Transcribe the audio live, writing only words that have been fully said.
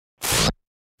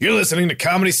You're listening to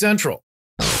Comedy Central.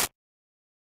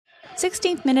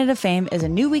 16th Minute of Fame is a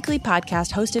new weekly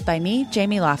podcast hosted by me,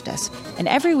 Jamie Loftus. And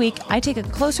every week, I take a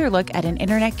closer look at an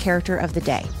internet character of the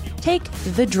day. Take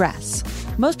the dress.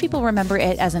 Most people remember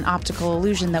it as an optical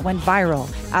illusion that went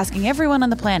viral, asking everyone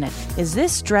on the planet, is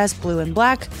this dress blue and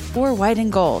black or white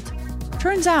and gold?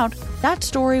 Turns out, that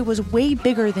story was way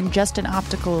bigger than just an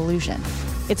optical illusion.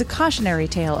 It's a cautionary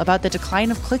tale about the decline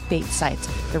of clickbait sites,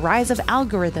 the rise of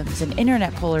algorithms and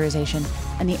internet polarization,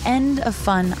 and the end of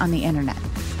fun on the internet.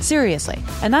 Seriously,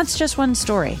 and that's just one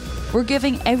story. We're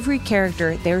giving every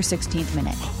character their 16th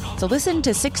minute. So listen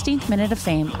to 16th Minute of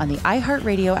Fame on the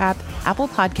iHeartRadio app, Apple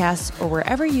Podcasts, or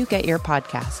wherever you get your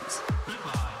podcasts.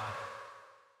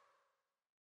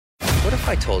 What if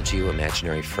I told you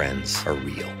imaginary friends are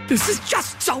real? This is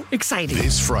just so exciting.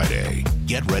 This Friday,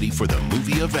 get ready for the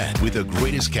movie event with the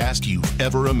greatest cast you've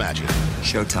ever imagined.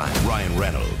 Showtime. Ryan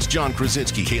Reynolds, John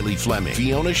Krasinski, Kaylee Fleming,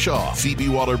 Fiona Shaw, Phoebe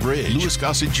Waller-Bridge, Louis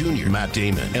Gossett Jr., Matt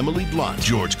Damon, Emily Blunt,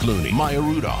 George Clooney, Maya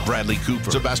Rudolph, Bradley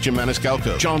Cooper, Sebastian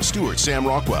Maniscalco, Jon Stewart, Sam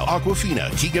Rockwell,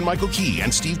 Awkwafina, Keegan-Michael Key,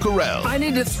 and Steve Carell. I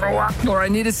need to throw up or I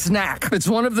need a snack. It's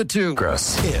one of the two.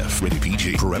 Gross. If rated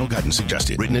PG. Parental guidance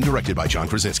suggested. Written and directed by John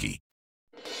Krasinski.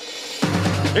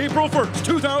 April 1st,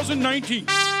 2019.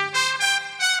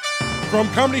 From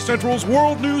Comedy Central's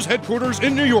World News headquarters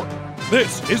in New York,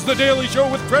 this is The Daily Show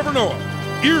with Trevor Noah,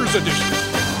 Ears Edition.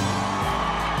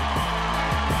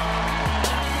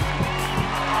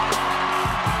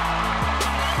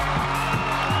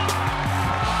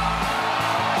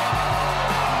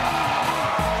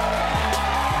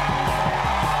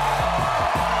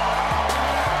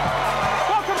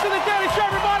 Welcome to The Daily Show,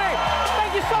 everybody.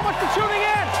 Thank you so much for tuning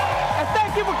in. And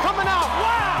thank you for coming out.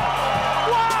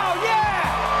 Wow. Wow,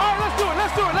 yeah. All right, let's do it.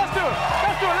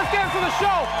 Let's get into the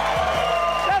show.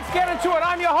 Let's get into it.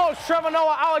 I'm your host, Trevor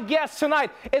Noah. Our guest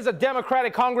tonight is a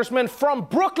Democratic congressman from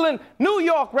Brooklyn, New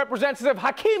York. Representative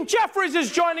Hakeem Jeffries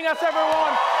is joining us,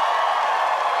 everyone.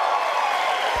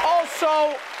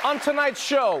 Also, on tonight's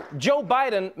show, Joe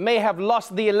Biden may have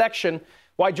lost the election,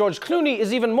 why George Clooney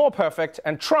is even more perfect,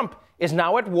 and Trump is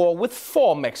now at war with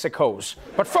 4 Mexicos.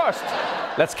 But first,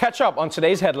 let's catch up on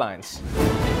today's headlines.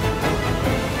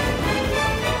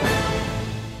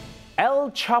 El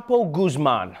Chapo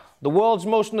Guzman, the world's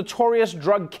most notorious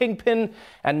drug kingpin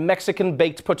and Mexican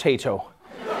baked potato.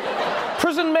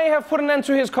 Prison may have put an end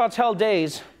to his cartel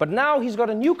days, but now he's got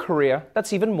a new career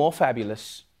that's even more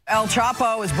fabulous. El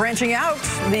Chapo is branching out.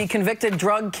 The convicted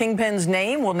drug kingpin's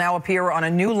name will now appear on a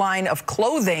new line of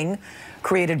clothing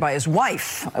created by his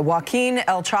wife. Joaquin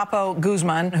El Chapo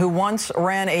Guzman, who once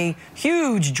ran a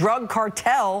huge drug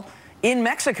cartel in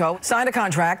Mexico, signed a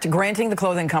contract granting the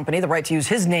clothing company the right to use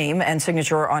his name and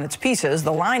signature on its pieces.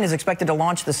 The line is expected to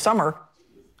launch this summer.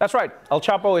 That's right. El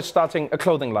Chapo is starting a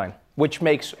clothing line, which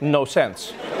makes no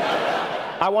sense.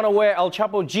 I want to wear El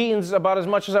Chapo jeans about as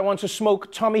much as I want to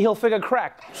smoke Tommy Hilfiger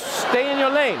crack. Stay in your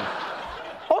lane.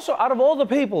 Also, out of all the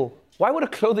people, why would a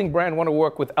clothing brand want to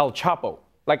work with El Chapo?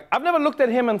 Like, I've never looked at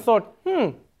him and thought,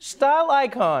 style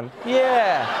icon,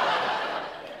 yeah.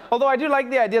 Although I do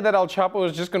like the idea that El Chapo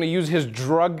is just going to use his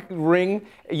drug ring,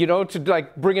 to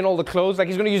like bring in all the clothes. Like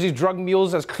he's going to use these drug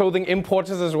mules as clothing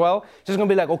importers as well. Just going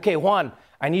to be like, okay, Juan,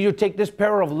 I need you to take this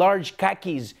pair of large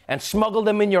khakis and smuggle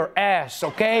them in your ass,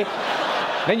 okay?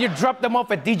 Then you drop them off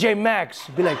at DJ Maxx.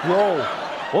 Be like, whoa,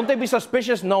 won't they be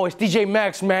suspicious? No, it's DJ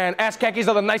Maxx, man. Ass khakis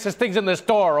are the nicest things in the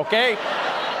store, okay?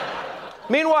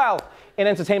 Meanwhile, in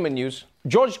entertainment news,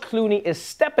 George Clooney is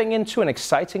stepping into an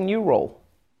exciting new role.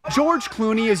 George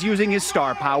Clooney is using his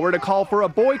star power to call for a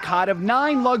boycott of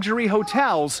 9 luxury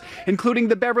hotels, including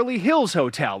the Beverly Hills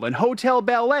Hotel and Hotel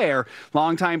Bel Air,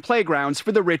 longtime playgrounds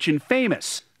for the rich and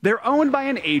famous. They're owned by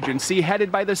an agency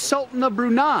headed by the Sultan of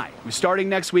Brunei, who starting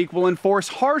next week will enforce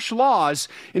harsh laws,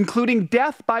 including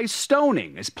death by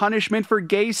stoning as punishment for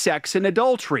gay sex and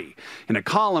adultery. In a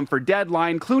column for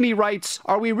Deadline, Clooney writes,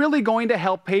 "Are we really going to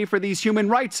help pay for these human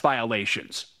rights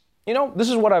violations?" This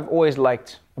is what I've always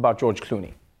liked about George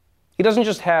Clooney. He doesn't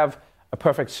just have a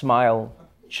perfect smile,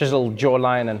 chiseled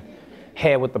jawline, and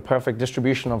hair with the perfect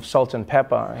distribution of salt and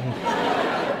pepper,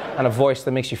 and a voice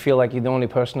that makes you feel like you're the only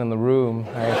person in the room.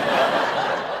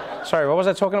 Right? Sorry, what was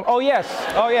I talking about? Oh,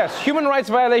 yes. Human rights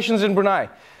violations in Brunei.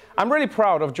 I'm really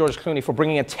proud of George Clooney for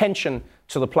bringing attention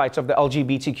to the plight of the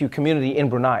LGBTQ community in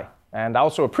Brunei. And I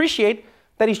also appreciate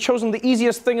that he's chosen the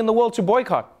easiest thing in the world to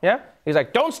boycott, yeah? He's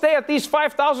like, don't stay at these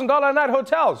 $5,000 a night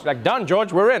hotels. Like, done,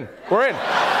 George, we're in.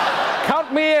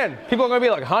 Count me in. People are going to be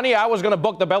like, honey, I was going to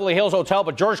book the Beverly Hills Hotel,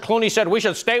 but George Clooney said we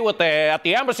should stay at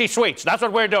the Embassy Suites. That's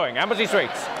what we're doing, Embassy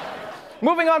Suites.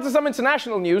 Moving on to some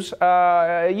international news.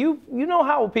 You know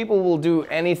how people will do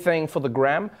anything for the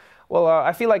gram? Well,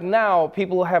 I feel like now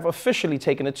people have officially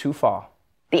taken it too far.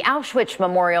 The Auschwitz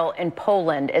Memorial in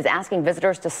Poland is asking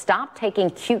visitors to stop taking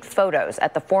cute photos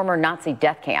at the former Nazi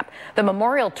death camp. The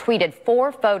memorial tweeted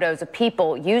 4 photos of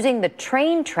people using the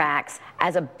train tracks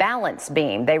as a balance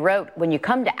beam. They wrote, "When you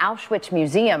come to Auschwitz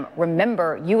Museum,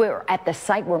 remember you were at the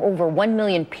site where over 1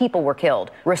 million people were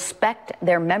killed. Respect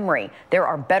their memory. There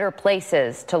are better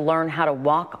places to learn how to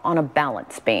walk on a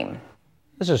balance beam."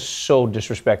 This is so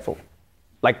disrespectful.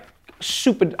 Like,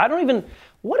 super.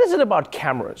 What is it about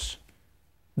cameras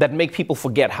that make people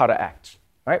forget how to act,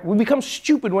 right? We become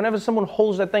stupid whenever someone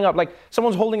holds that thing up. Like,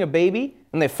 someone's holding a baby,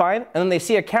 and they're fine, and then they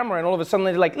see a camera, and all of a sudden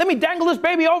they're like, let me dangle this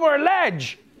baby over a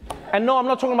ledge. And no, I'm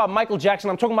not talking about Michael Jackson,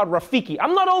 I'm talking about Rafiki.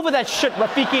 I'm not over that shit,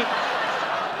 Rafiki.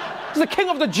 He's the king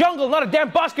of the jungle, not a damn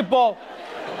basketball.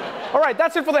 All right,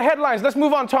 that's it for the headlines. Let's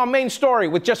move on to our main story.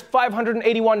 With just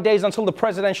 581 days until the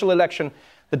presidential election,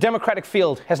 the Democratic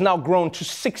field has now grown to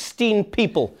 16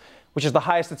 people, which is the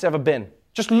highest it's ever been.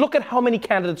 Just look at how many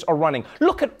candidates are running.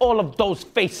 Look at all of those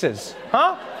faces,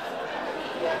 huh?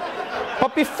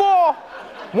 But before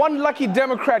one lucky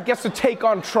Democrat gets to take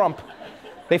on Trump,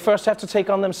 they first have to take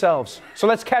on themselves. So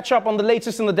let's catch up on the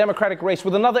latest in the Democratic race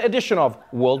with another edition of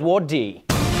World War D.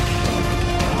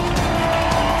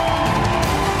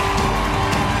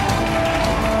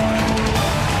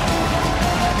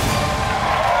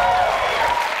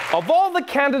 Of all the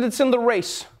candidates in the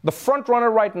race, the front runner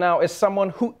right now is someone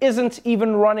who isn't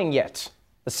even running yet.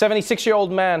 The 76-year-old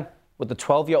man with the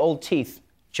 12-year-old teeth,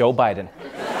 Joe Biden.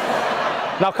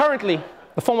 Now, currently,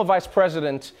 the former vice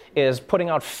president is putting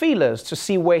out feelers to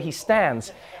see where he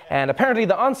stands. And apparently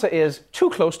the answer is too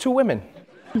close to women.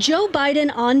 Joe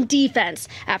Biden on defense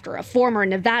after a former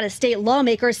Nevada state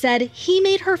lawmaker said he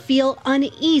made her feel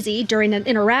uneasy during an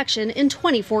interaction in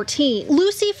 2014.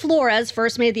 Lucy Flores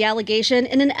first made the allegation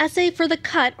in an essay for The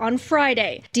Cut on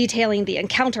Friday, detailing the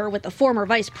encounter with the former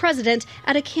vice president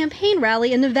at a campaign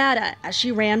rally in Nevada as she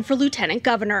ran for lieutenant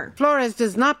governor. Flores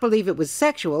does not believe it was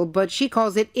sexual, but she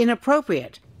calls it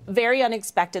inappropriate. Very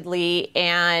unexpectedly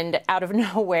and out of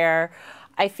nowhere,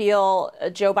 I feel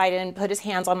Joe Biden put his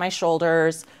hands on my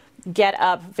shoulders, get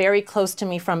up very close to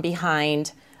me from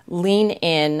behind, lean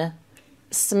in,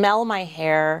 smell my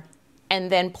hair,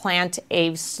 and then plant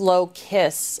a slow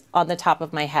kiss on the top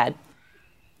of my head.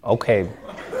 Okay.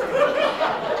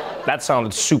 That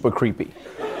sounded super creepy.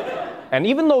 And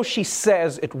even though she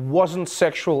says it wasn't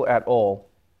sexual at all,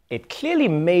 it clearly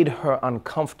made her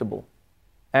uncomfortable.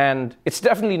 And it's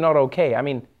definitely not okay. I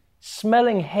mean,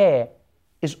 smelling hair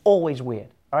is always weird,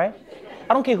 all right?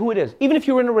 I don't care who it is. Even if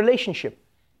you're in a relationship,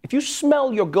 if you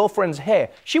smell your girlfriend's hair,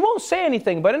 she won't say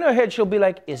anything, but in her head she'll be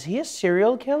like, is he a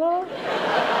serial killer?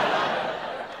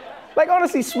 Like,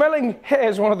 honestly, smelling hair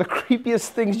is one of the creepiest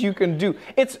things you can do.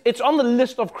 It's on the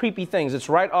list of creepy things. It's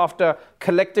right after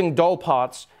collecting doll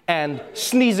parts and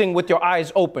sneezing with your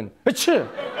eyes open. Achoo!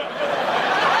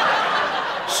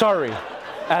 Sorry,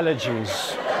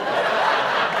 allergies.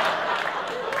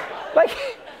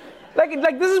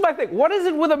 Like, this is my thing. What is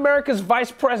it with America's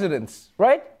vice presidents,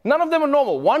 right? None of them are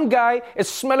normal. One guy is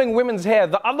smelling women's hair.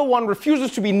 The other one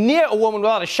refuses to be near a woman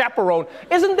without a chaperone.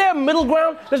 Isn't there a middle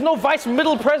ground? There's no vice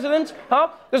middle president, huh?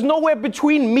 There's nowhere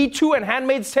between Me Too and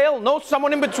Handmaid's Tale? No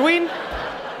someone in between?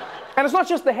 And it's not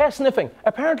just the hair sniffing.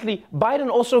 Apparently, Biden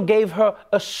also gave her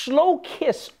a slow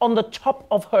kiss on the top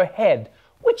of her head,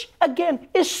 which, again,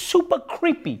 is super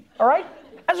creepy, all right?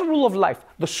 As a rule of life,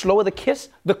 the slower the kiss,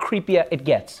 the creepier it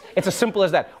gets. It's as simple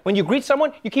as that. When you greet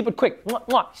someone, you keep it quick. Mwah,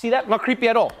 mwah. See that? Not creepy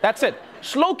at all. That's it.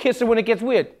 Slow kiss it when it gets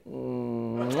weird.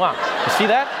 Mwah. You see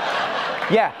that?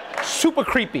 Yeah, super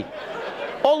creepy.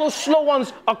 All those slow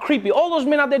ones are creepy. All those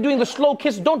men out there doing the slow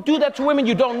kiss, don't do that to women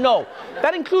you don't know.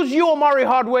 That includes you, Omari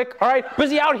Hardwick, all right?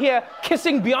 Busy out here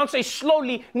kissing Beyonce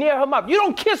slowly near her mouth. You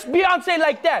don't kiss Beyonce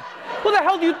like that. Who the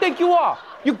hell do you think you are?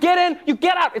 You get in, you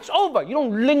get out, it's over. You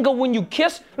don't linger when you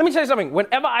kiss. Let me tell you something.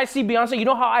 Whenever I see Beyonce, you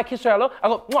know how I kiss her hello? I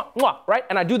go, mwah, mwah, right?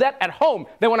 And I do that at home.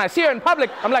 Then when I see her in public,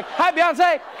 I'm like, hi,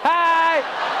 Beyonce. Hi.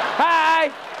 Hi.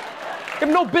 You have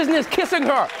no business kissing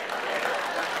her.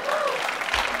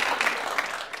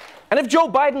 And if Joe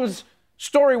Biden's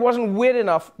story wasn't weird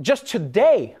enough, just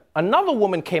today, another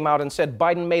woman came out and said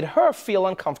Biden made her feel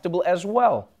uncomfortable as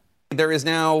well. There is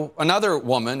now another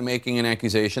woman making an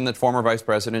accusation that former Vice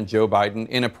President Joe Biden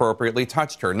inappropriately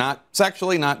touched her. Not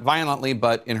sexually, not violently,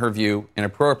 but in her view,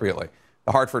 inappropriately.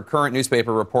 The Hartford Courant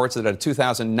newspaper reports that at a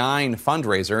 2009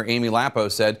 fundraiser, Amy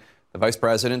Lapos said the vice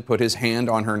president put his hand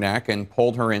on her neck and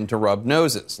pulled her in to rub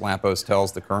noses. Lapos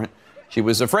tells the Courant she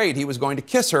was afraid he was going to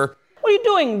kiss her. What are you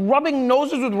doing? Rubbing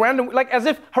noses with random, like as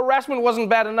if harassment wasn't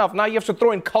bad enough. Now you have to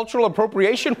throw in cultural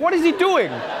appropriation? What is he doing?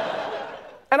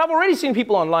 And I've already seen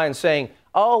people online saying,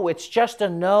 oh, it's just a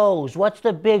nose. What's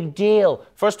the big deal?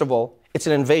 First of all, it's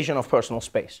an invasion of personal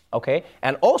space, okay?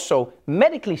 And also,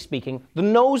 medically speaking, the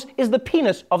nose is the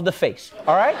penis of the face,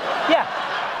 all right? Yeah,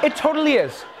 it totally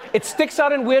is. It sticks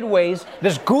out in weird ways.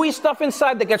 There's gooey stuff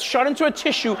inside that gets shot into a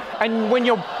tissue. And when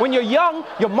you're young,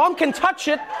 your mom can touch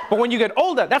it. But when you get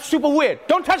older, that's super weird.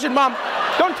 Don't touch it, Mom.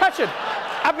 Don't touch it.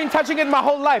 I've been touching it my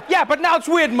whole life. Yeah, but now it's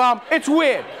weird, Mom. It's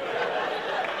weird.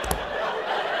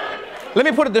 Let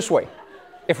me put it this way.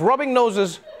 If rubbing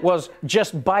noses was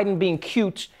just Biden being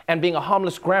cute and being a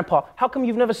harmless grandpa, how come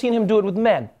you've never seen him do it with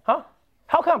men? Huh?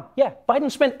 How come? Yeah, Biden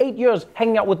spent 8 years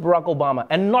hanging out with Barack Obama,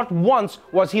 and not once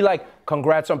was he like,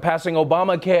 congrats on passing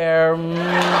Obamacare.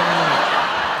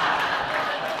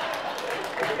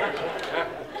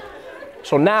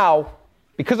 So now,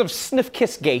 because of Sniff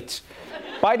Kiss Gate,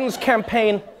 Biden's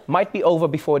campaign might be over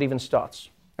before it even starts.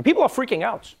 And people are freaking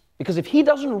out, because if he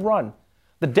doesn't run,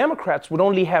 the Democrats would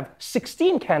only have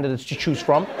 16 candidates to choose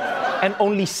from, and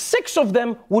only 6 of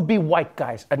them would be white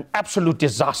guys. An absolute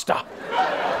disaster.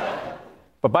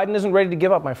 But Biden isn't ready to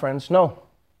give up, my friends. No.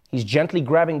 He's gently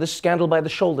grabbing this scandal by the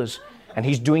shoulders, and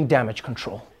he's doing damage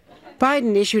control.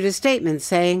 Biden issued a statement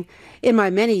saying, in my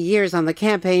many years on the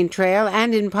campaign trail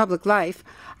and in public life,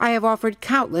 I have offered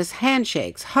countless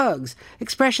handshakes, hugs,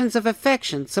 expressions of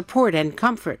affection, support, and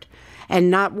comfort.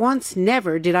 And not once,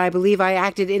 never did I believe I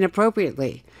acted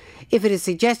inappropriately. If it is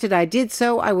suggested I did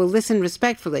so, I will listen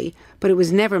respectfully, but it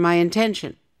was never my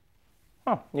intention.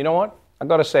 Oh, you know what? I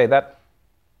gotta say, that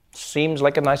seems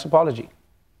like a nice apology.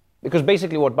 Because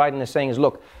basically what Biden is saying is,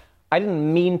 look, I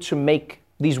didn't mean to make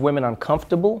these women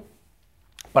uncomfortable,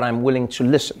 but I'm willing to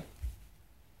listen.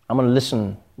 I'm gonna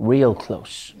listen real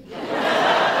close.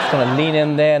 Just gonna lean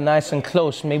in there nice and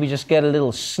close, maybe just get a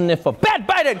little sniff of, bad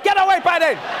Biden, get away,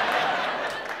 Biden!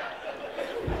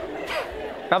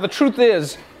 Now the truth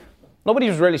is,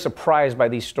 nobody's really surprised by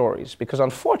these stories because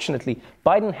unfortunately,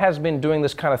 Biden has been doing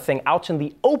this kind of thing out in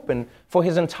the open for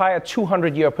his entire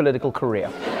 200-year political career.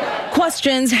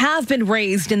 Questions have been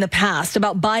raised in the past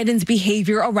about Biden's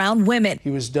behavior around women. He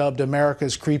was dubbed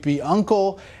America's creepy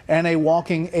uncle and a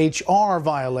walking HR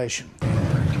violation.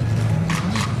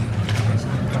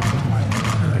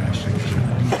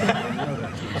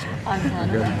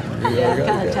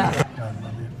 Kind of tough.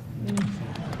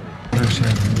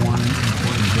 One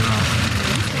important job.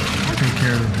 Take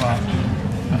care of the pop.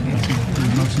 It's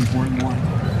the most important one.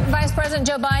 Vice President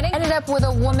Joe Biden ended up with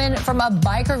a woman from a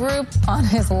biker group on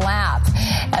his lap.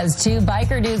 As 2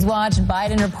 biker dudes watched,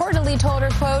 Biden reportedly told her,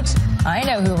 quote, I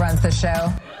know who runs the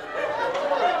show.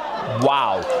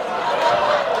 Wow.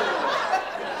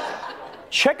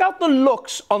 Check out the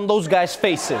looks on those guys'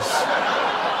 faces.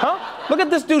 Huh? Look at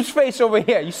this dude's face over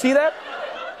here. You see that?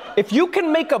 If you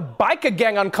can make a biker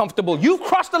gang uncomfortable, you've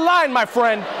crossed the line, my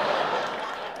friend.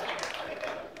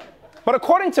 But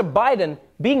according to Biden,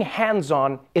 being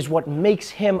hands-on is what makes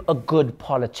him a good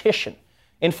politician.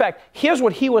 In fact, here's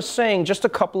what he was saying just a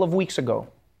couple of weeks ago.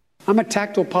 I'm a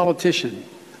tactile politician.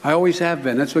 I always have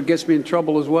been. That's what gets me in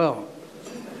trouble as well.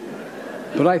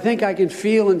 But I think I can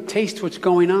feel and taste what's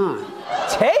going on.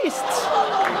 Taste?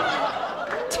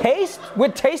 Taste? We're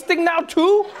tasting now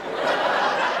too?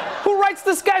 Who writes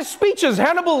this guy's speeches?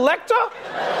 Hannibal Lecter?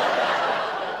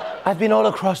 I've been all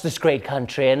across this great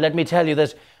country, and let me tell you,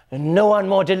 there's no one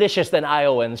more delicious than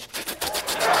Iowans.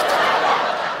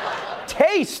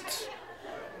 Taste!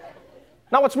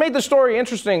 Now, what's made the story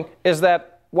interesting is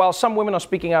that while some women are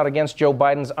speaking out against Joe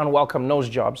Biden's unwelcome nose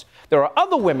jobs, there are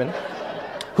other women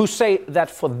who say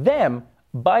that for them,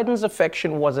 Biden's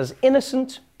affection was as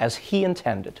innocent as he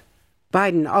intended.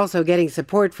 Biden also getting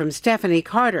support from Stephanie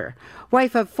Carter,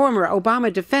 wife of former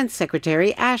Obama Defense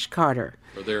Secretary Ash Carter.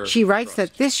 She writes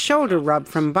that this shoulder rub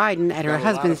from Biden at her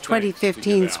husband's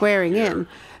 2015 swearing in,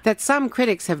 that some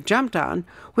critics have jumped on,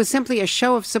 was simply a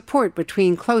show of support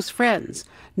between close friends,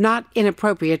 not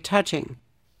inappropriate touching.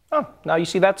 Oh, now you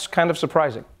see, that's kind of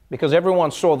surprising, because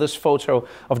everyone saw this photo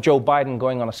of Joe Biden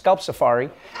going on a scalp safari,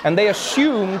 and they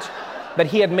assumed that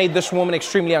he had made this woman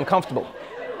extremely uncomfortable.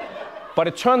 But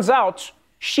it turns out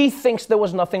she thinks there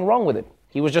was nothing wrong with it.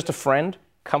 He was just a friend,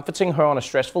 comforting her on a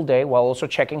stressful day while also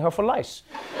checking her for lice.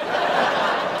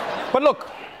 But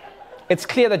look, it's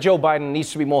clear that Joe Biden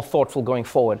needs to be more thoughtful going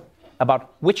forward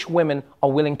about which women are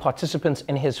willing participants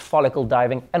in his follicle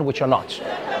diving and which are not.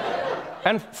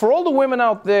 And for all the women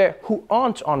out there who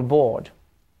aren't on board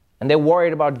and they're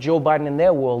worried about Joe Biden in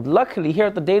their world, luckily here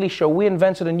at The Daily Show, we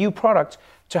invented a new product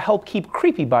to help keep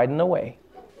creepy Biden away.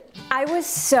 I was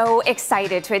so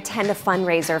excited to attend a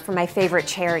fundraiser for my favorite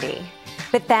charity.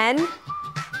 But then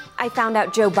I found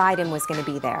out Joe Biden was going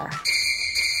to be there.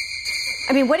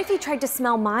 I mean, what if he tried to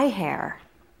smell my hair?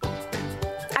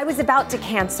 I was about to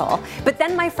cancel, but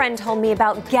then my friend told me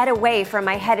about Get Away from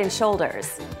My Head and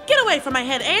Shoulders. Get Away from My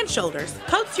Head and Shoulders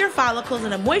coats your follicles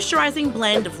in a moisturizing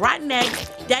blend of rotten eggs,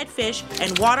 dead fish,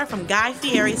 and water from Guy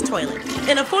Fieri's toilet,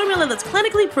 in a formula that's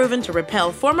clinically proven to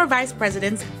repel former vice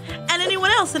presidents and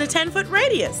anyone else in a 10-foot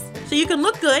radius, so you can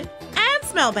look good and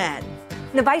smell bad.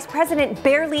 The vice president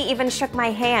barely even shook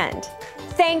my hand.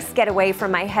 Thanks, Get Away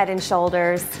from My Head and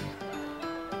Shoulders.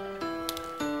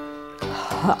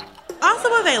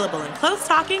 Also available in Close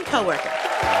Talking Coworker.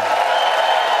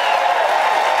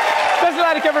 That's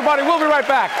Atlantic, everybody. We'll be right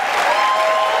back.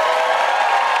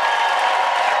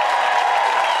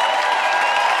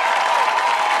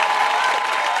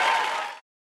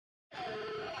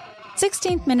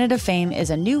 "16th Minute of Fame" is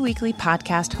a new weekly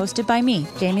podcast hosted by me,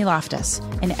 Jamie Loftus.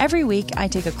 And every week, I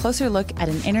take a closer look at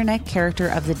an internet character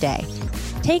of the day.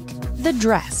 Take the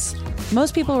dress.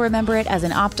 Most people remember it as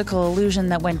an optical illusion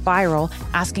that went viral,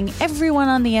 asking everyone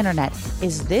on the internet,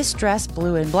 is this dress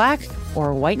blue and black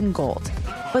or white and gold?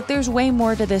 But there's way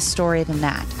more to this story than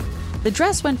that. The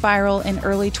dress went viral in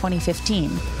early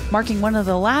 2015, marking one of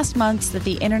the last months that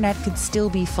the internet could still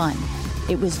be fun.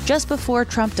 It was just before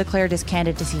Trump declared his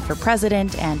candidacy for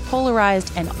president, and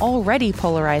polarized an already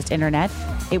polarized internet.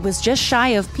 It was just shy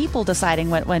of people deciding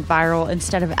what went viral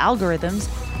instead of algorithms.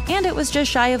 And it was just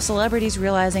shy of celebrities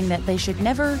realizing that they should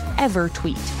never, ever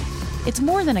tweet. It's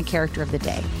more than a character of the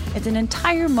day. It's an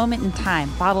entire moment in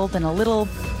time bottled in a little,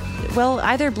 well,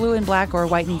 either blue and black or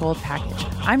white and gold package.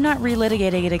 I'm not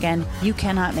relitigating it again. You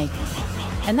cannot make me.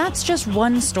 And that's just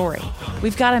one story.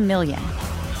 We've got a million.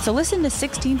 So listen to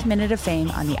 16th Minute of Fame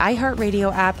on the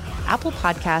iHeartRadio app, Apple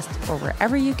Podcasts, or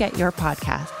wherever you get your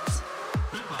podcasts.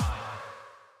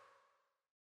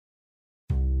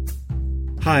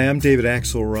 Hi, I'm David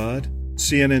Axelrod,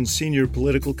 CNN senior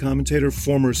political commentator,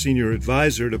 former senior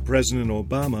advisor to President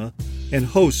Obama, and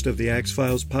host of the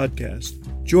Axe-Files podcast.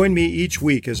 Join me each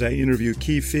week as I interview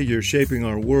key figures shaping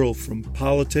our world, from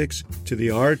politics to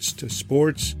the arts to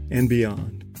sports and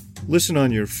beyond. Listen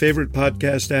on your favorite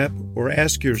podcast app or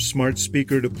ask your smart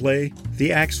speaker to play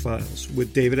The Axe-Files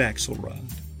with David Axelrod.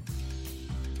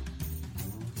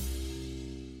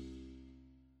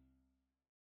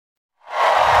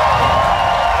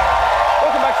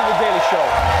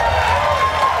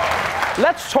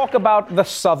 Let's talk about the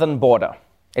southern border.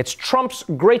 It's Trump's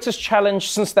greatest challenge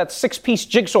since that 6-piece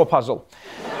jigsaw puzzle.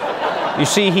 You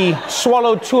see, he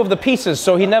swallowed 2 of the pieces,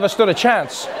 so he never stood a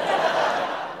chance.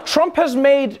 Trump has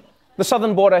made the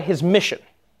southern border his mission,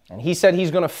 and he said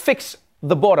he's going to fix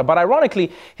the border. But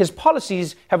ironically, his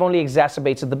policies have only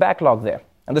exacerbated the backlog there.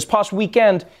 And this past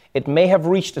weekend, it may have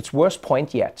reached its worst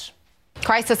point yet.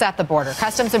 Crisis at the border.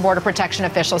 Customs and Border Protection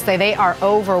officials say they are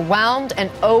overwhelmed and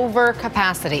over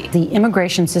capacity. The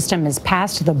immigration system is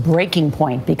past the breaking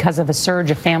point because of a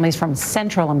surge of families from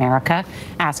Central America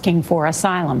asking for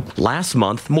asylum. Last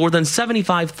month, more than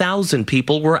 75,000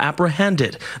 people were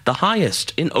apprehended, the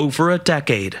highest in over a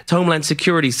decade. Homeland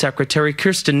Security Secretary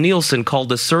Kirstjen Nielsen called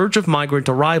the surge of migrant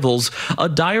arrivals a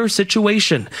dire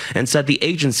situation and said the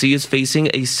agency is facing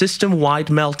a system-wide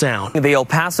meltdown. The El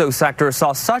Paso sector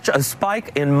saw such a spike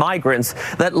in migrants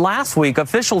that last week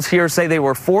officials here say they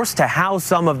were forced to house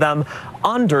some of them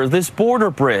under this border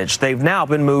bridge. They've now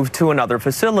been moved to another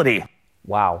facility.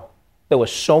 Wow. There were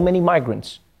so many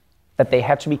migrants that they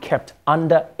had to be kept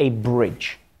under a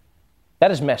bridge.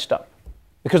 That is messed up,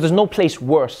 because there's no place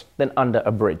worse than under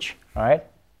a bridge, all right?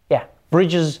 Yeah,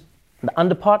 bridges, the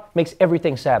under part makes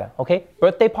everything sadder, okay?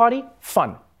 Birthday party,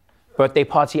 fun. Birthday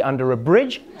party under a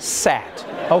bridge, sad,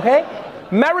 okay?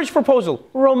 Marriage proposal,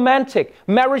 romantic.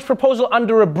 Marriage proposal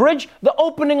under a bridge, the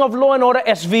opening of Law & Order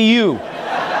SVU.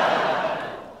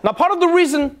 Now, part of the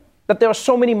reason that there are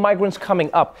so many migrants coming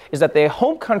up is that their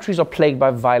home countries are plagued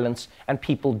by violence and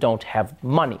people don't have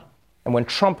money. And when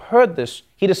Trump heard this,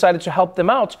 he decided to help them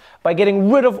out by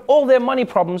getting rid of all their money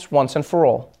problems once and for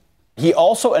all. He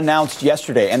also announced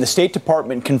yesterday, and the State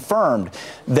Department confirmed,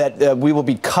 that we will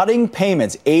be cutting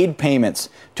payments, aid payments,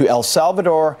 to El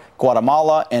Salvador,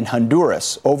 Guatemala, and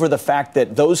Honduras over the fact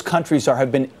that those countries have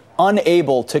been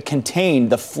unable to contain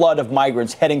the flood of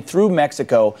migrants heading through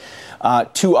Mexico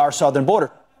to our southern border.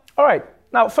 All right.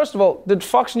 Now, first of all, did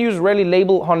Fox News really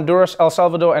label Honduras, El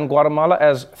Salvador, and Guatemala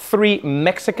as 3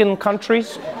 Mexican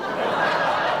countries?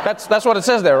 That's what it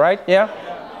says there, right? Yeah?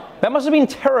 That must have been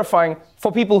terrifying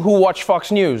for people who watch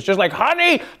Fox News. Just like,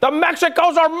 honey, the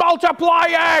Mexicos are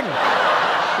multiplying!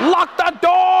 Lock the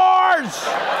doors!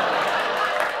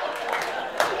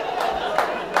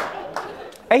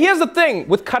 And here's the thing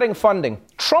with cutting funding.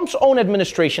 Trump's own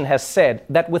administration has said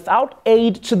that without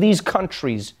aid to these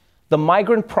countries, the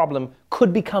migrant problem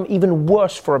could become even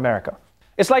worse for America.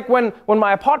 It's like when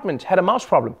my apartment had a mouse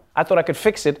problem. I thought I could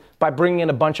fix it by bringing in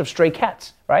a bunch of stray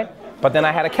cats, right? But then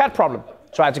I had a cat problem,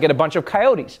 so I had to get a bunch of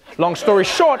coyotes. Long story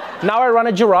short, now I run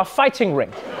a giraffe fighting ring.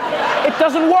 It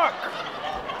doesn't work.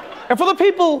 And for the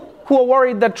people who are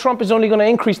worried that Trump is only going to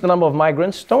increase the number of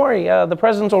migrants, don't worry, the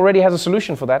president already has a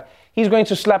solution for that. He's going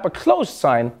to slap a closed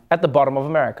sign at the bottom of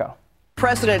America.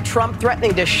 President Trump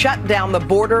threatening to shut down the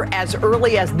border as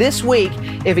early as this week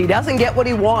if he doesn't get what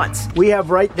he wants. We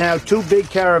have right now 2 big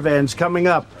caravans coming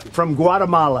up from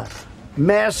Guatemala.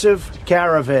 Massive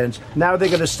caravans. Now they're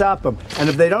going to stop them. And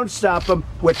if they don't stop them,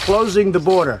 we're closing the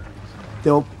border.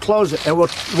 They'll close it. And we'll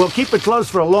keep it closed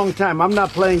for a long time. I'm not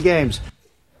playing games.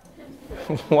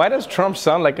 Why does Trump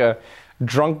sound like a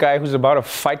drunk guy who's about to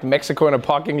fight Mexico in a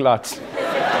parking lot?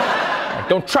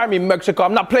 Don't try me, Mexico.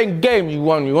 I'm not playing games. You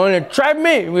want to try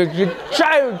me?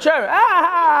 Try me.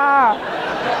 Ah!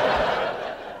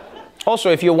 Also,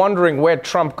 if you're wondering where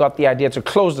Trump got the idea to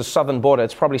close the southern border,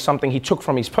 it's probably something he took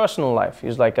from his personal life. He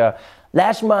was like,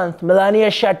 last month, Melania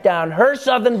shut down her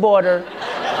southern border,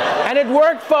 and it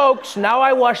worked, folks. Now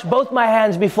I wash both my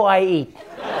hands before I eat.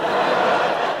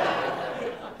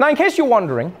 Now, in case you're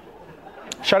wondering,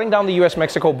 shutting down the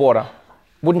U.S.-Mexico border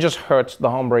wouldn't just hurt the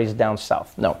hombres down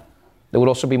south. No. There would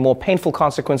also be more painful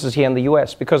consequences here in the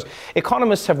U.S. because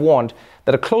economists have warned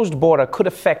that a closed border could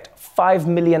affect 5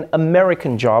 million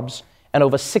American jobs and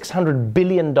over $600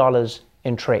 billion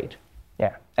in trade.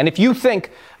 Yeah. And if you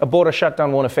think a border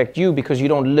shutdown won't affect you because you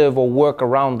don't live or work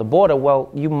around the border, well,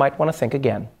 you might want to think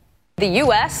again. The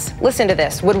U.S., listen to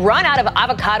this, would run out of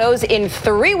avocados in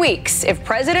 3 weeks if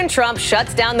President Trump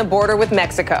shuts down the border with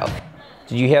Mexico.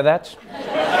 Did you hear that?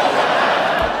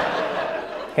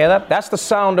 Hear that? That's the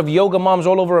sound of yoga moms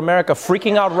all over America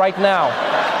freaking out right now.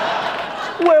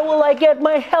 Where will I get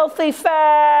my healthy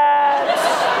fats?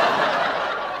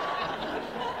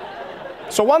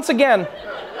 So once again,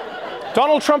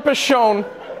 Donald Trump has shown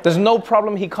there's no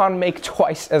problem he can't make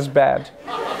twice as bad.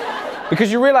 Because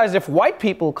you realize if white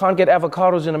people can't get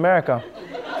avocados in America,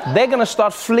 they're going to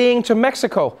start fleeing to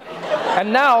Mexico.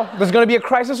 And now there's going to be a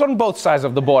crisis on both sides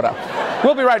of the border.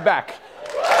 We'll be right back.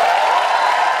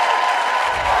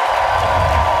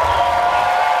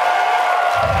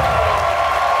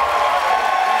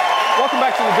 Welcome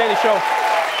back to The Daily Show.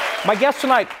 My guest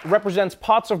tonight represents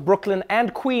parts of Brooklyn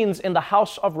and Queens in the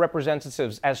House of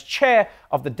Representatives as chair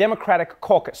of the Democratic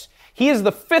Caucus. He is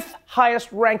the 5th highest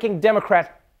ranking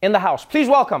Democrat in the House. Please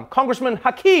welcome Congressman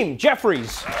Hakeem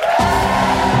Jeffries.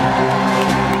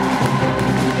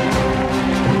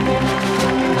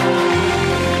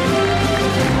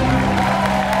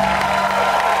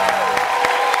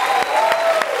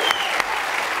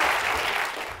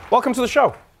 Welcome to the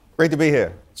show. Great to be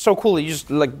here. So cool that you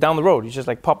just like down the road, you just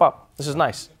like pop up. This is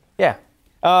nice. Yeah.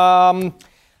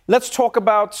 Let's talk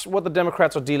about what the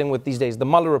Democrats are dealing with these days. The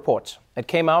Mueller report. It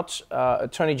came out.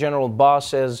 Attorney General Barr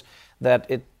says that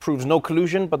it proves no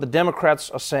collusion, but the Democrats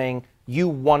are saying you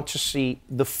want to see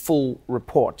the full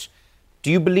report.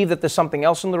 Do you believe that there's something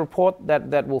else in the report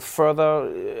that will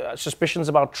further suspicions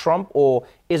about Trump, or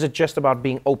is it just about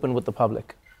being open with the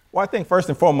public? Well, I think first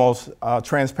and foremost,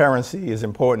 transparency is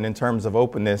important in terms of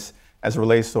openness as it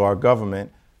relates to our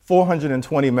government.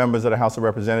 420 members of the House of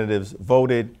Representatives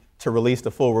voted to release the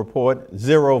full report.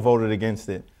 0 voted against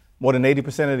it. More than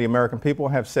 80% of the American people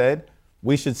have said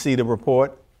we should see the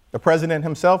report. The president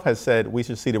himself has said we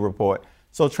should see the report.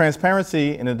 So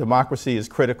transparency in a democracy is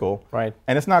critical. Right.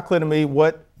 And it's not clear to me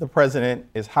what the president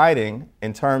is hiding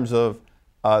in terms of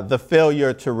the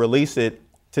failure to release it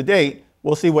to date.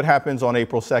 We'll see what happens on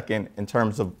April 2nd in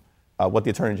terms of what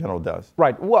the Attorney General does.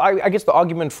 Right. Well, I guess the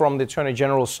argument from the Attorney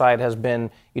General's side has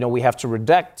been, we have to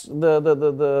redact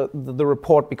the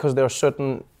report because there are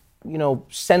certain,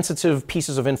 sensitive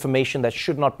pieces of information that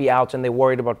should not be out, and they're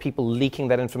worried about people leaking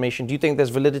that information. Do you think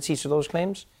there's validity to those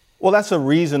claims? Well, that's a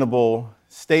reasonable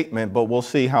statement, but we'll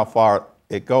see how far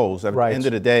it goes. At the end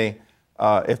of the day,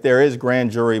 if there is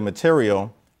grand jury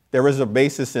material, there is a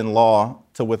basis in law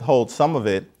to withhold some of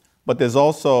it, but there's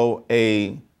also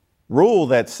a rule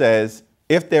that says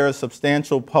if there is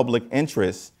substantial public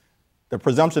interest, the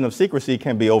presumption of secrecy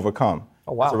can be overcome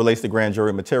as it relates to grand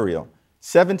jury material.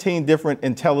 17 different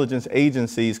intelligence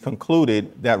agencies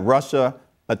concluded that Russia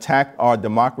attacked our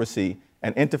democracy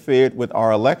and interfered with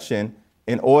our election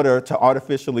in order to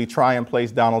artificially try and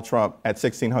place Donald Trump at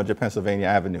 1600 Pennsylvania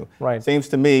Avenue. Right. Seems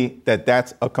to me that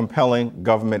that's a compelling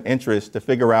government interest to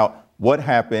figure out what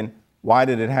happened, why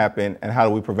did it happen, and how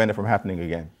do we prevent it from happening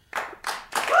again?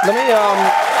 Let me,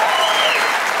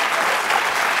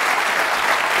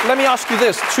 let me ask you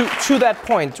this. To that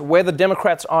point, where the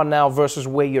Democrats are now versus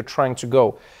where you're trying to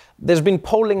go, there's been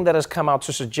polling that has come out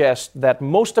to suggest that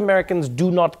most Americans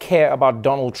do not care about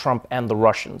Donald Trump and the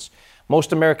Russians.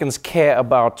 Most Americans care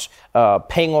about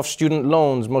paying off student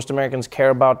loans. Most Americans care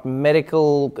about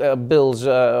medical bills,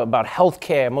 about health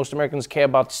care. Most Americans care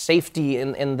about safety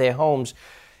in their homes.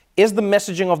 Is the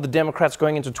messaging of the Democrats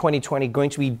going into 2020 going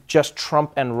to be just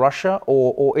Trump and Russia,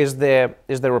 or is there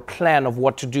a plan of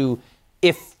what to do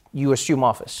if you assume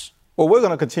office? Well, we're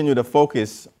going to continue to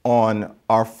focus on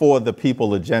our For the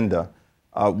People agenda.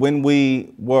 When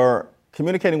we were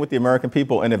communicating with the American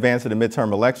people in advance of the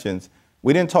midterm elections,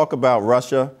 we didn't talk about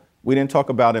Russia. We didn't talk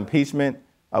about impeachment.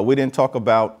 We didn't talk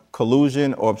about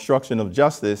collusion or obstruction of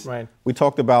justice. Right. We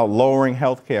talked about lowering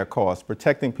health care costs,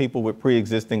 protecting people with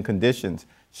pre-existing conditions,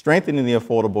 strengthening the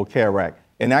Affordable Care Act,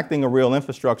 enacting a real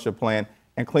infrastructure plan,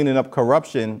 and cleaning up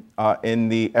corruption in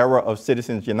the era of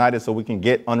Citizens United so we can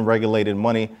get unregulated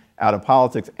money out of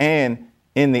politics, and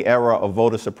in the era of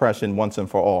voter suppression once and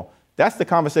for all. That's the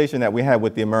conversation that we had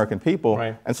with the American people.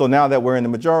 Right. And so now that we're in the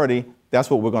majority, that's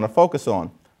what we're going to focus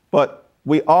on. But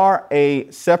we are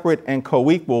a separate and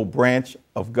co-equal branch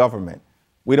of government.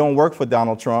 We don't work for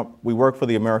Donald Trump. We work for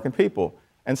the American people.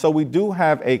 And so we do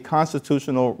have a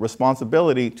constitutional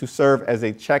responsibility to serve as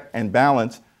a check and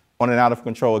balance on an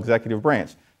out-of-control executive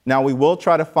branch. Now, we will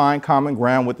try to find common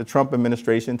ground with the Trump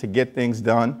administration to get things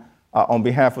done on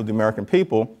behalf of the American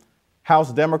people.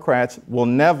 House Democrats will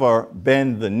never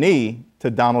bend the knee to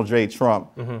Donald J.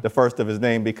 Trump, the first of his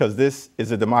name, because this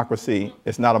is a democracy.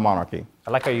 It's not a monarchy.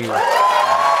 I like how you...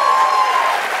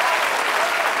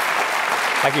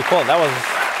 Like you called, that was...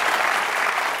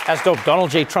 That's dope. Donald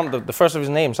J. Trump, the first of his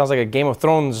name, sounds like a Game of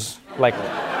Thrones, like...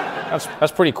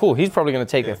 That's pretty cool. He's probably going to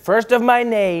take the first of my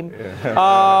name.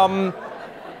 Yeah.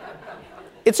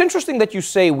 It's interesting that you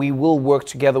say we will work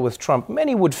together with Trump.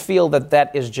 Many would feel that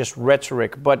that is just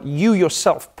rhetoric, but you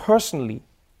yourself personally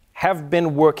have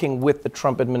been working with the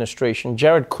Trump administration,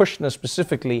 Jared Kushner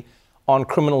specifically, on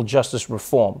criminal justice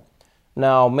reform.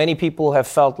 Now, many people have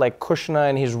felt like Kushner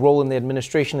and his role in the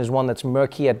administration is one that's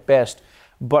murky at best.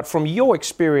 But from your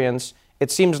experience, it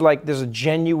seems like there's a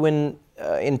genuine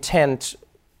intent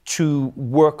to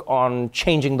work on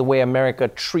changing the way America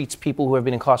treats people who have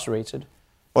been incarcerated.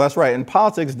 Well, that's right. And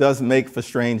politics does make for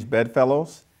strange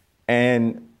bedfellows.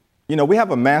 And, you know, we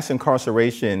have a mass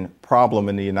incarceration problem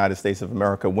in the United States of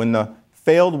America. When the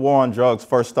failed war on drugs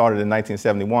first started in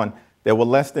 1971, there were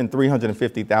less than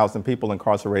 350,000 people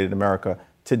incarcerated in America.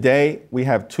 Today, we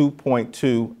have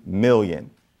 2.2 million,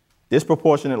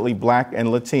 disproportionately Black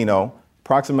and Latino,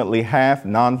 approximately half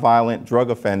nonviolent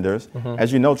drug offenders.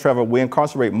 As you know, Trevor, we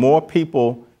incarcerate more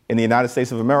people in the United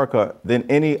States of America than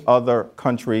any other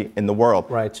country in the world.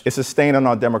 Right. It's a stain on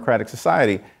our democratic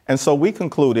society. And so we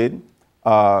concluded,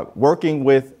 working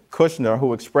with Kushner,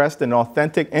 who expressed an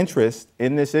authentic interest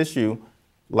in this issue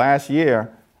last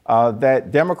year,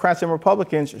 that Democrats and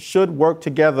Republicans should work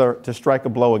together to strike a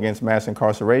blow against mass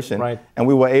incarceration. Right. And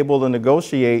we were able to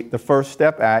negotiate the First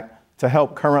Step Act to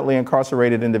help currently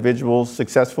incarcerated individuals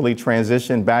successfully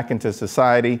transition back into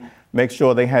society, make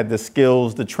sure they had the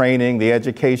skills, the training, the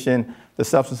education, the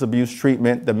substance abuse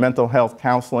treatment, the mental health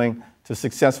counseling to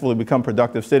successfully become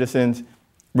productive citizens,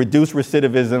 reduce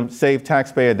recidivism, save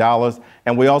taxpayer dollars,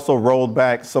 and we also rolled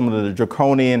back some of the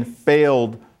draconian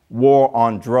failed war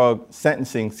on drug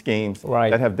sentencing schemes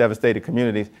that have devastated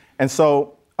communities. And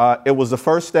so it was the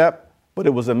first step, but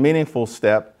it was a meaningful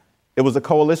step. It was a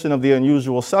coalition of the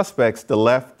unusual suspects, the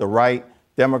left, the right,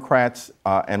 Democrats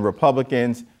and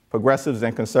Republicans, progressives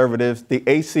and conservatives, the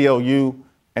ACLU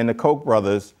and the Koch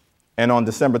brothers. And on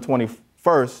December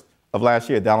 21st of last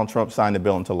year, Donald Trump signed the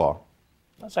bill into law.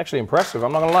 That's actually impressive.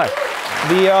 I'm not going to lie.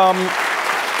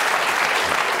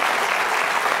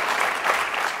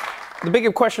 The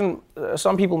bigger question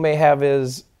some people may have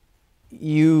is,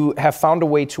 you have found a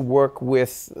way to work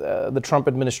with the Trump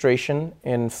administration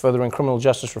in furthering criminal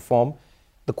justice reform.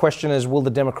 The question is, will the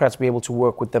Democrats be able to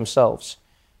work with themselves?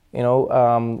 You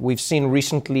know, we've seen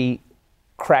recently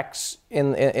cracks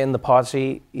in the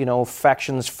party, you know,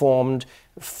 factions formed,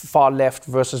 far left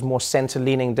versus more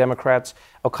center-leaning Democrats,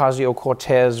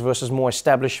 Ocasio-Cortez versus more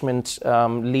establishment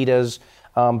leaders.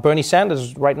 Bernie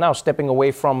Sanders right now stepping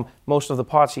away from most of the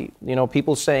party. You know,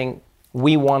 people saying,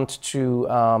 we want to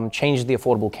change the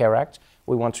Affordable Care Act.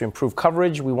 We want to improve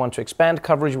coverage. We want to expand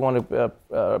coverage. We want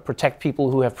to protect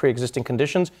people who have pre-existing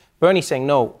conditions. Bernie saying,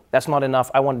 no, that's not enough.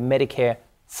 I want Medicare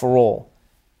for all.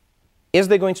 Is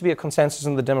there going to be a consensus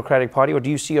in the Democratic Party, or do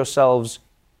you see yourselves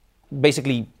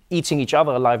basically eating each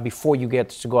other alive before you get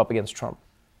to go up against Trump?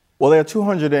 Well, there are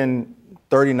 200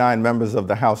 39 members of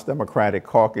the House Democratic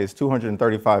Caucus,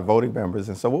 235 voting members.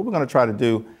 And so what we're going to try to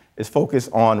do is focus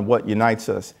on what unites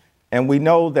us. And we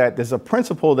know that there's a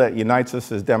principle that unites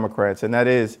us as Democrats, and that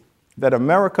is that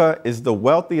America is the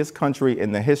wealthiest country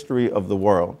in the history of the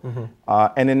world.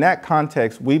 And in that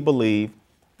context, we believe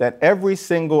that every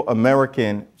single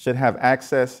American should have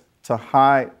access to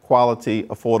high quality,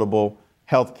 affordable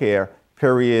health care,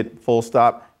 period, full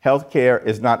stop. Health care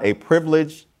is not a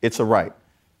privilege, it's a right.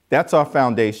 That's our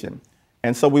foundation.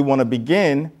 And so we want to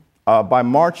begin by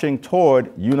marching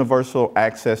toward universal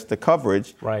access to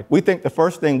coverage. Right. We think the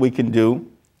first thing we can do,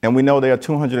 and we know there are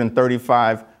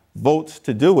 235 votes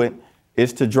to do it,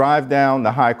 is to drive down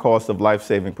the high cost of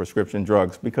life-saving prescription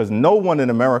drugs, because no one in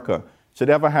America should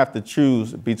ever have to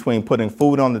choose between putting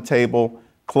food on the table,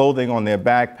 clothing on their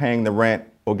back, paying the rent,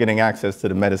 or getting access to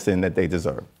the medicine that they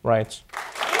deserve. Right.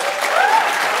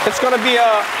 It's going to be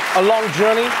a long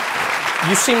journey.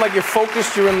 You seem like you're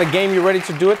focused, you're in the game, you're ready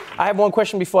to do it. I have one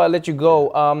question before I let you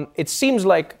go. It seems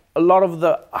like a lot of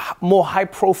the more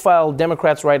high-profile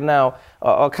Democrats right now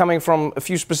are coming from a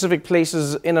few specific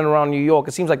places in and around New York.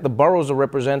 It seems like the boroughs are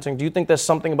representing. Do you think there's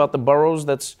something about the boroughs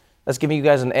that's giving you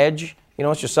guys an edge? You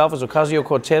know, it's yourself, it's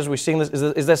Ocasio-Cortez. We're seeing this.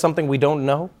 Is there something we don't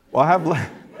know? Well,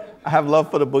 I have love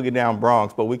for the Boogie Down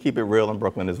Bronx, but we keep it real in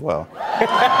Brooklyn as well.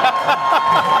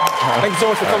 Thank you so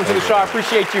much for coming to the show. I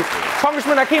appreciate you.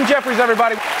 Congressman Hakeem Jeffries,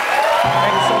 everybody.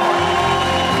 Thank you so much.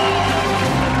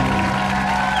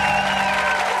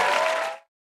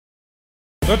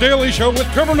 The Daily Show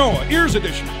with Trevor Noah, Ears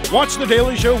Edition. Watch The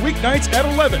Daily Show weeknights at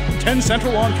 11, 10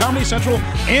 Central on Comedy Central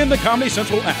and the Comedy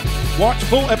Central app. Watch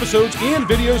full episodes and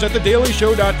videos at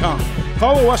thedailyshow.com.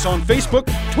 Follow us on Facebook,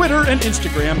 Twitter, and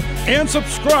Instagram, and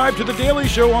subscribe to The Daily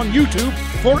Show on YouTube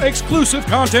for exclusive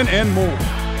content and more.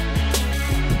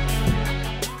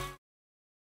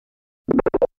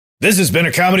 This has been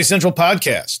a Comedy Central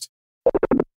podcast.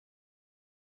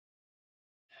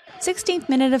 16th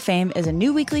Minute of Fame is a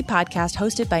new weekly podcast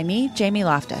hosted by me, Jamie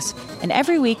Loftus. And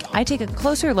every week, I take a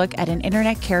closer look at an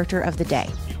internet character of the day.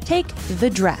 Take the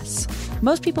dress.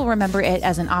 Most people remember it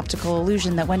as an optical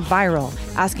illusion that went viral,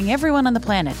 asking everyone on the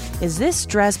planet, is this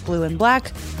dress blue and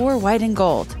black or white and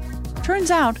gold? Turns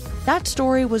out, that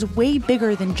story was way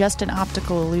bigger than just an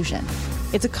optical illusion.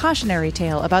 It's a cautionary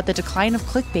tale about the decline of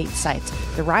clickbait sites,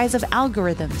 the rise of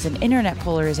algorithms and internet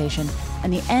polarization,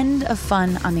 and the end of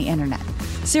fun on the internet.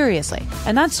 Seriously,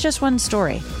 and that's just one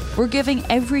story. We're giving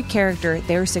every character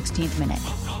their 16th minute.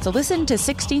 So listen to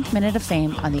 16th Minute of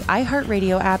Fame on the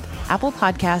iHeartRadio app, Apple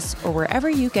Podcasts, or wherever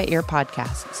you get your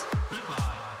podcasts.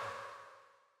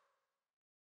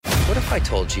 What if I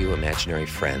told you imaginary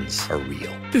friends are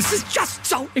real? This is just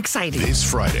so exciting. This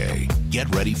Friday,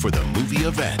 get ready for the movie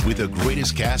event with the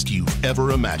greatest cast you've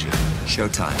ever imagined.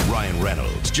 Showtime. Ryan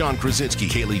Reynolds, John Krasinski,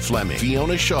 Kaylee Fleming,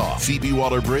 Fiona Shaw, Phoebe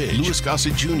Waller-Bridge, Louis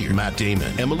Gossett Jr., Matt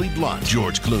Damon, Emily Blunt,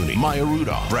 George Clooney, Maya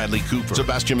Rudolph, Bradley Cooper,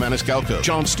 Sebastian Maniscalco,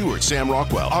 Jon Stewart, Sam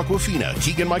Rockwell, Awkwafina,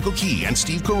 Keegan-Michael Key, and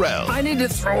Steve Carell. I need to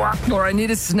throw up or I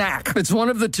need a snack. It's one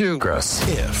of the two. Gross.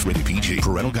 If. Rated PG.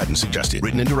 Parental guidance suggested.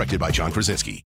 Written and directed by John Krasinski.